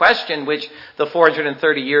grace. And the question which the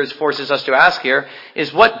 430 years forces us to ask here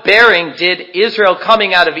is, what bearing did Israel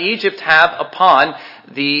coming out of Egypt have upon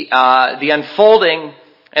the unfolding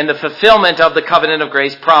and the fulfillment of the covenant of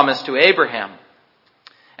grace promised to Abraham?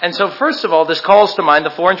 And so first of all, this calls to mind, the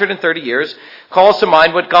 430 years, calls to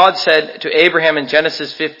mind what God said to Abraham in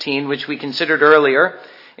Genesis 15, which we considered earlier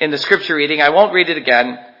in the scripture reading. I won't read it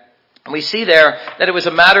again. We see there that it was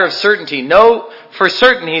a matter of certainty. Know for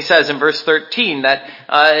certain, he says in verse 13, that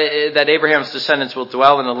Abraham's descendants will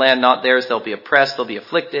dwell in a land not theirs. They'll be oppressed. They'll be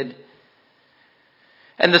afflicted.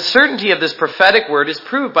 And the certainty of this prophetic word is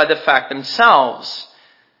proved by the fact themselves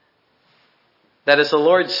that, as the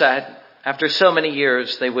Lord said, after so many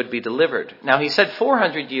years, they would be delivered. Now, he said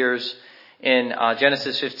 400 years in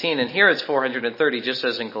Genesis 15, and here it's 430, just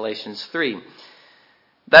as in Galatians 3.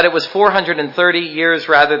 That it was 430 years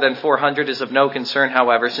rather than 400 is of no concern,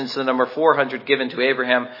 however, since the number 400 given to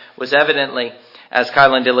Abraham was evidently, as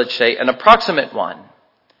Kyle and Dillage say, an approximate one.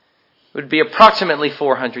 It would be approximately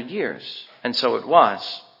 400 years, and so it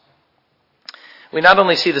was. We not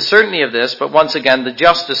only see the certainty of this, but once again the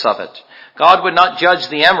justice of it. God would not judge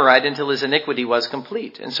the Amorite until his iniquity was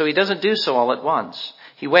complete, and so he doesn't do so all at once.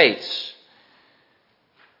 He waits.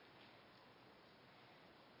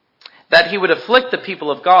 That he would afflict the people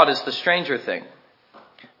of God is the stranger thing.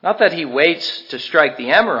 Not that he waits to strike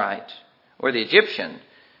the Amorite or the Egyptian,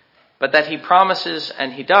 but that he promises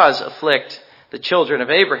and he does afflict the children of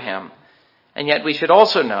Abraham. And yet we should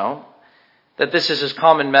also know that this is his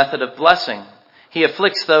common method of blessing. He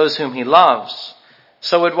afflicts those whom he loves.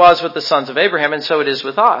 So it was with the sons of Abraham, and so it is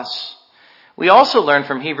with us. We also learn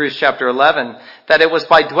from Hebrews chapter 11 that it was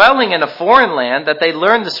by dwelling in a foreign land that they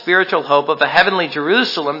learned the spiritual hope of a heavenly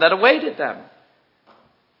Jerusalem that awaited them.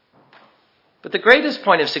 But the greatest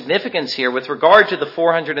point of significance here with regard to the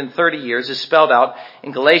 430 years is spelled out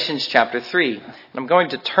in Galatians chapter 3. And I'm going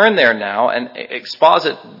to turn there now and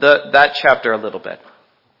exposit that chapter a little bit,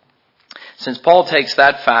 since Paul takes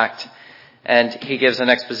that fact and he gives an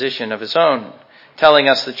exposition of his own, telling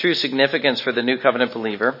us the true significance for the new covenant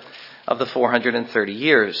believer of the 430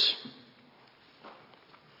 years.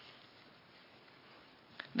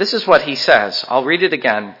 This is what he says. I'll read it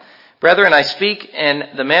again. Brethren, I speak in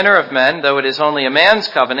the manner of men, though it is only a man's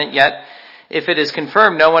covenant, yet if it is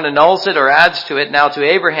confirmed, no one annuls it or adds to it. Now to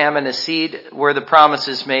Abraham and his seed were the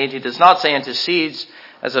promises made. He does not say unto seeds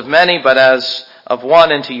as of many, but as of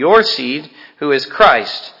one, and to your seed, who is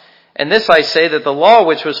Christ. And this I say, that the law,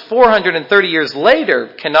 which was 430 years later,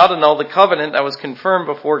 cannot annul the covenant that was confirmed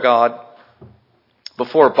before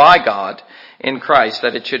by God in Christ,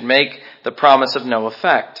 that it should make the promise of no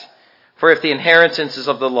effect. For if the inheritance is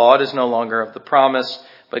of the law, it is no longer of the promise,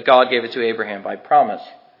 but God gave it to Abraham by promise.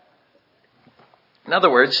 In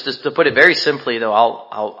other words, just to put it very simply, though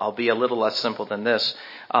I'll be a little less simple than this.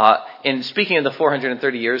 In speaking of the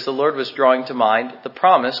 430 years, the Lord was drawing to mind the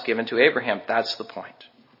promise given to Abraham. That's the point.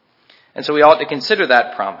 And so we ought to consider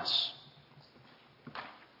that promise.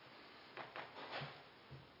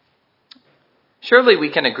 Surely we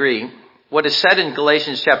can agree what is said in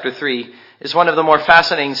Galatians chapter 3 is one of the more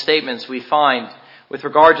fascinating statements we find with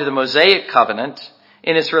regard to the Mosaic covenant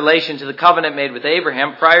in its relation to the covenant made with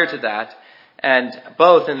Abraham prior to that, and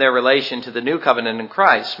both in their relation to the new covenant in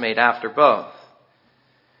Christ made after both.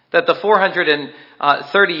 That the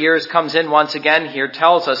 430 years comes in once again here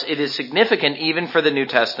tells us it is significant even for the New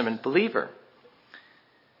Testament believer.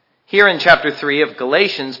 Here in chapter 3 of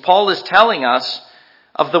Galatians, Paul is telling us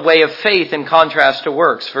of the way of faith in contrast to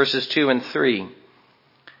works, verses 2 and 3.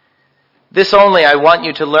 This only I want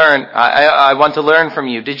you to learn, I want to learn from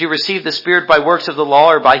you. Did you receive the Spirit by works of the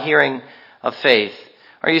law or by hearing of faith?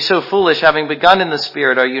 Are you so foolish, having begun in the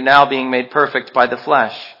Spirit, are you now being made perfect by the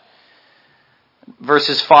flesh?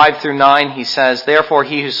 Verses 5 through 9, he says, therefore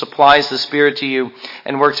he who supplies the Spirit to you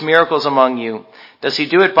and works miracles among you, does he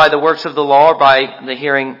do it by the works of the law or by the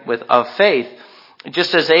hearing of faith?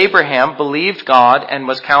 Just as Abraham believed God and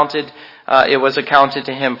it was accounted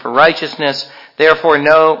to him for righteousness, therefore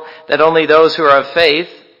know that only those who are of faith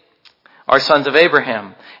are sons of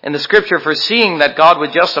Abraham. And the scripture, foreseeing that God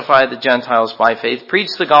would justify the Gentiles by faith,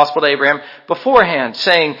 preached the gospel to Abraham beforehand,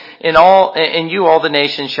 saying, in you all the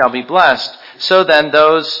nations shall be blessed. So then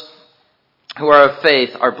those who are of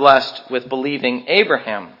faith are blessed with believing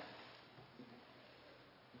Abraham.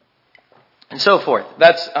 And so forth.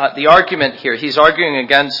 That's the argument here. He's arguing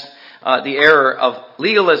against the error of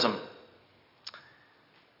legalism.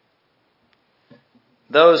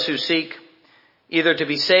 Those who seek either to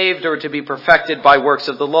be saved or to be perfected by works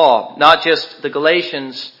of the law. Not just the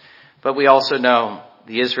Galatians, but we also know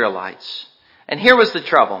the Israelites. And here was the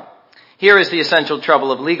trouble. Here is the essential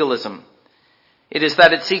trouble of legalism. It is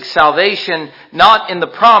that it seeks salvation not in the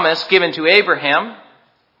promise given to Abraham,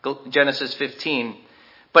 Genesis 15,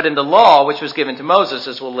 but in the law which was given to Moses,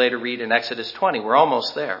 as we'll later read in Exodus 20. We're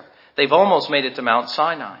almost there. They've almost made it to Mount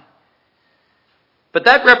Sinai. But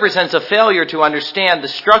that represents a failure to understand the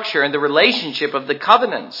structure and the relationship of the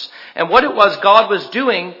covenants and what it was God was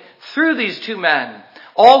doing through these two men,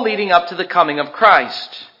 all leading up to the coming of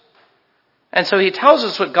Christ. And so he tells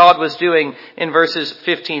us what God was doing in verses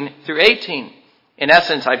 15 through 18. In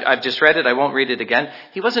essence, I've just read it, I won't read it again.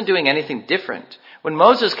 He wasn't doing anything different. When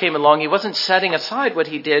Moses came along, he wasn't setting aside what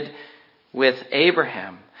he did with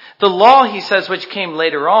Abraham. The law, he says, which came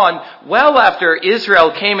later on, well after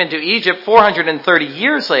Israel came into Egypt 430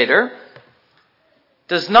 years later,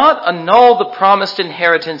 does not annul the promised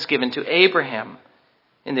inheritance given to Abraham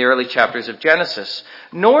in the early chapters of Genesis,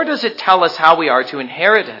 nor does it tell us how we are to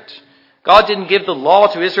inherit it. God didn't give the law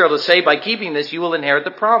to Israel to say, by keeping this, you will inherit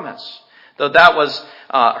the promise. Though that was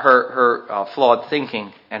her flawed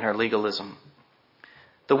thinking and her legalism.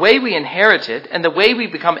 The way we inherit it and the way we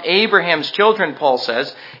become Abraham's children, Paul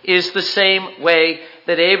says, is the same way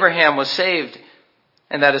that Abraham was saved.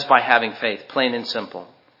 And that is by having faith, plain and simple.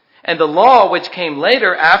 And the law which came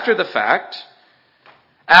later after the fact,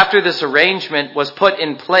 after this arrangement was put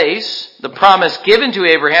in place, the promise given to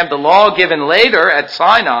Abraham, the law given later at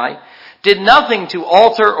Sinai, did nothing to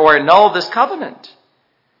alter or annul this covenant.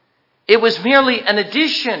 It was merely an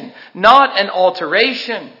addition, not an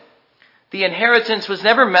alteration. The inheritance was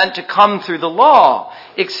never meant to come through the law,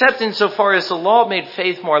 except insofar as the law made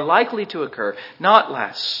faith more likely to occur, not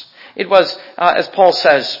less. It was, as Paul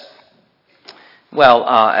says,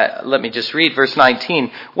 let me just read verse 19.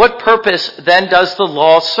 What purpose then does the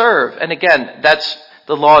law serve? And again, that's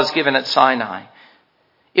the law is given at Sinai.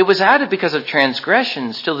 It was added because of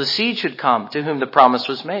transgressions till the seed should come to whom the promise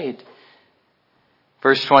was made.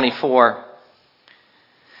 Verse 24.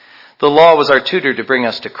 The law was our tutor to bring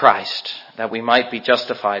us to Christ, that we might be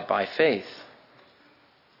justified by faith.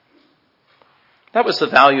 That was the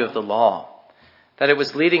value of the law, that it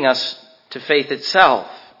was leading us to faith itself,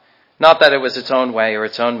 not that it was its own way or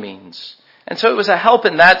its own means. And so it was a help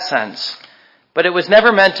in that sense, but it was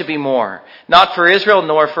never meant to be more, not for Israel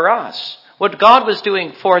nor for us. What God was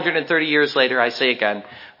doing 430 years later, I say again,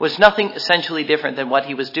 was nothing essentially different than what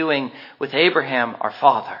he was doing with Abraham, our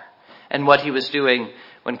father, and what he was doing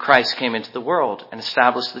when Christ came into the world and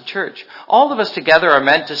established the church. All of us together are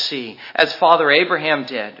meant to see, as Father Abraham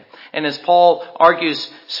did, and as Paul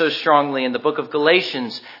argues so strongly in the book of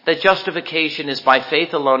Galatians, that justification is by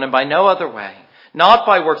faith alone and by no other way, not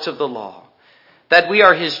by works of the law. That we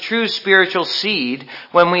are his true spiritual seed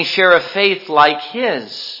when we share a faith like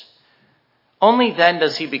his. Only then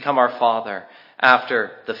does he become our Father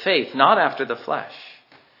after the faith, not after the flesh.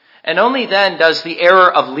 And only then does the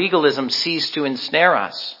error of legalism cease to ensnare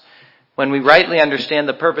us, when we rightly understand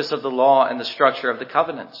the purpose of the law and the structure of the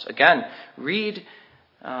covenants. Again, read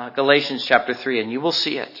Galatians chapter 3 and you will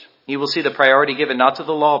see it. You will see the priority given not to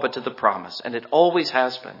the law but to the promise, and it always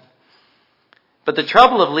has been. But the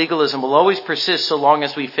trouble of legalism will always persist so long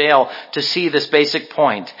as we fail to see this basic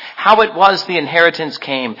point, how it was the inheritance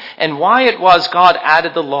came, and why it was God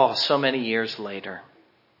added the law so many years later.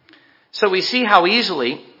 So we see how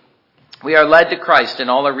easily we are led to Christ in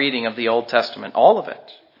all our reading of the Old Testament, all of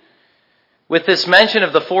it. With this mention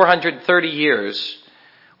of the 430 years,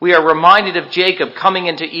 we are reminded of Jacob coming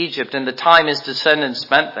into Egypt and the time his descendants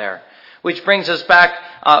spent there, which brings us back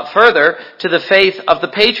further to the faith of the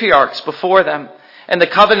patriarchs before them and the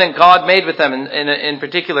covenant God made with them, in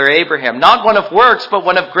particular Abraham. Not one of works, but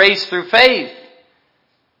one of grace through faith.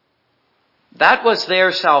 That was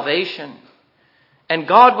their salvation. And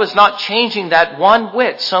God was not changing that one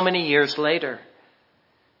whit so many years later.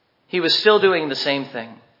 He was still doing the same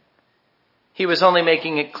thing. He was only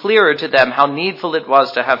making it clearer to them how needful it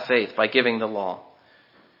was to have faith by giving the law.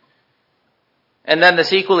 And then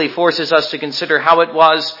this equally forces us to consider how it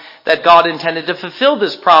was that God intended to fulfill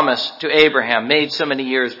this promise to Abraham made so many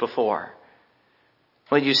years before.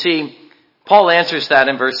 Well, you see, Paul answers that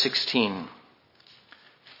in verse 16.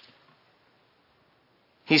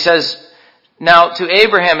 He says, now to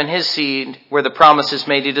Abraham and his seed where the promise is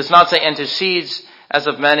made, he does not say, and to seeds as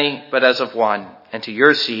of many, but as of one, and to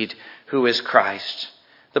your seed, who is Christ.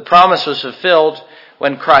 The promise was fulfilled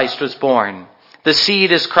when Christ was born. The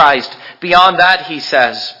seed is Christ. Beyond that, he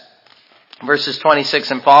says, verses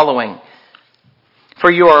 26 and following,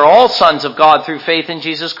 for you are all sons of God through faith in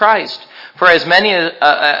Jesus Christ. For as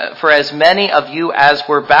many of you as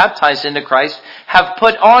were baptized into Christ have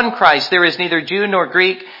put on Christ. There is neither Jew nor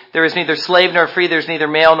Greek. There is neither slave nor free. There is neither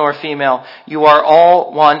male nor female. You are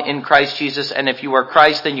all one in Christ Jesus. And if you are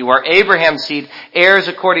Christ, then you are Abraham's seed, heirs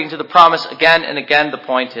according to the promise. Again and again, the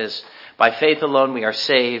point is, by faith alone we are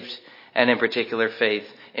saved, and in particular faith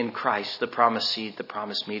in Christ, the promised seed, the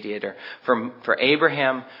promised mediator. For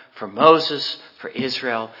Abraham, for Moses, for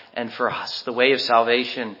Israel, and for us. The way of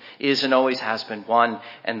salvation is and always has been one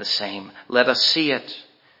and the same. Let us see it,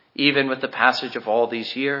 even with the passage of all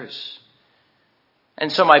these years.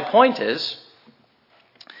 And so my point is,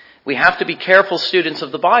 we have to be careful students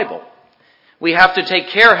of the Bible. We have to take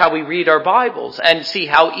care how we read our Bibles and see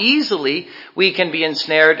how easily we can be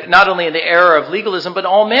ensnared, not only in the error of legalism, but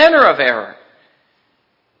all manner of error,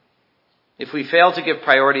 if we fail to give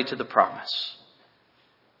priority to the promise.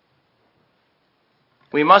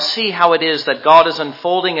 We must see how it is that God is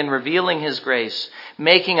unfolding and revealing his grace,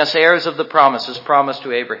 making us heirs of the promises promised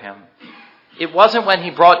to Abraham. It wasn't when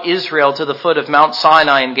he brought Israel to the foot of Mount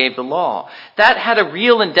Sinai and gave the law. That had a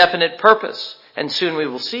real and definite purpose, and soon we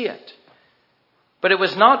will see it. But it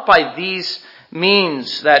was not by these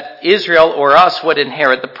means that Israel or us would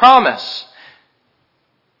inherit the promise.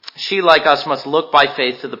 She, like us, must look by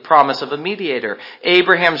faith to the promise of a mediator,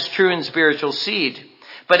 Abraham's true and spiritual seed.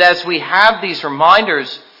 But as we have these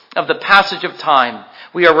reminders of the passage of time,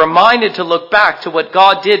 we are reminded to look back to what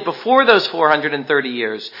God did before those 430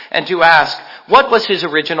 years and to ask, what was his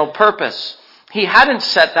original purpose? He hadn't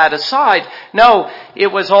set that aside. No,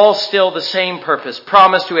 it was all still the same purpose,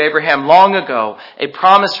 promised to Abraham long ago, a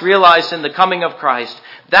promise realized in the coming of Christ.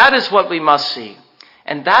 That is what we must see.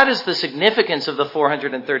 And that is the significance of the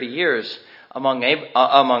 430 years, among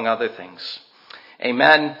other things.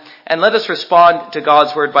 Amen. And let us respond to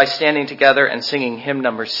God's word by standing together and singing hymn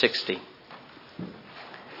number 60.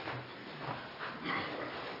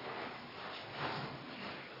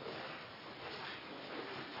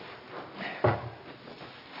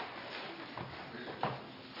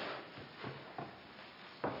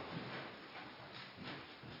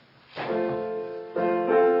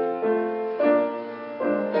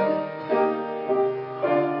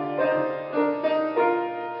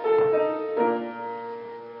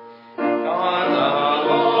 God the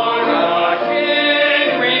Lord, our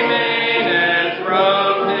King, remains.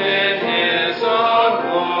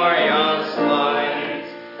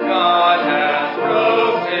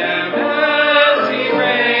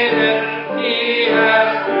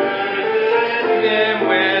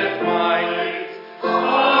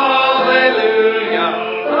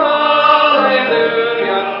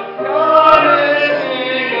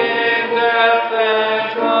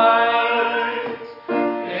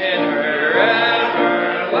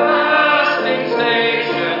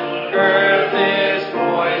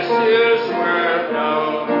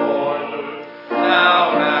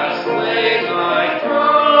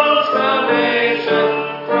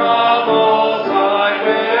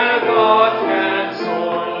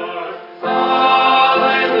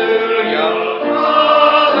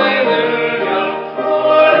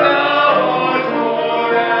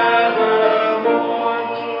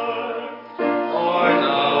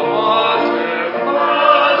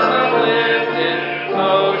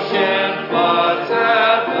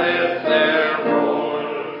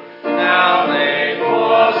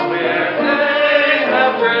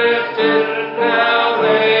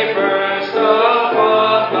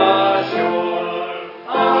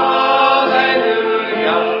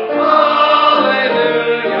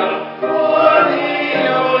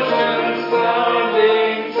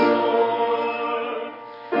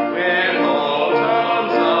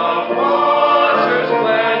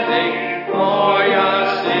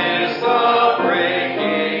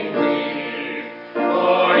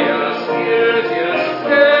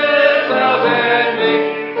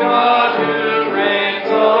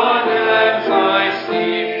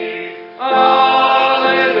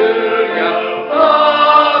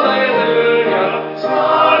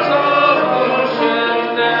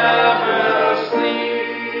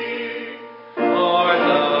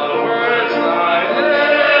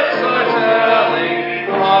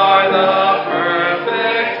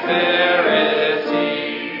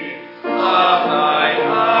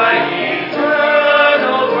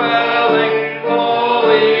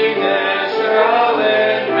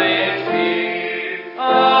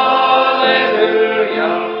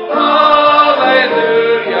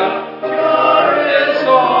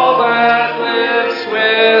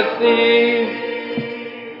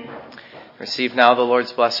 Receive now the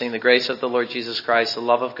Lord's blessing, the grace of the Lord Jesus Christ, the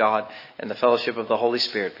love of God, and the fellowship of the Holy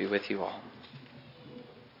Spirit be with you all.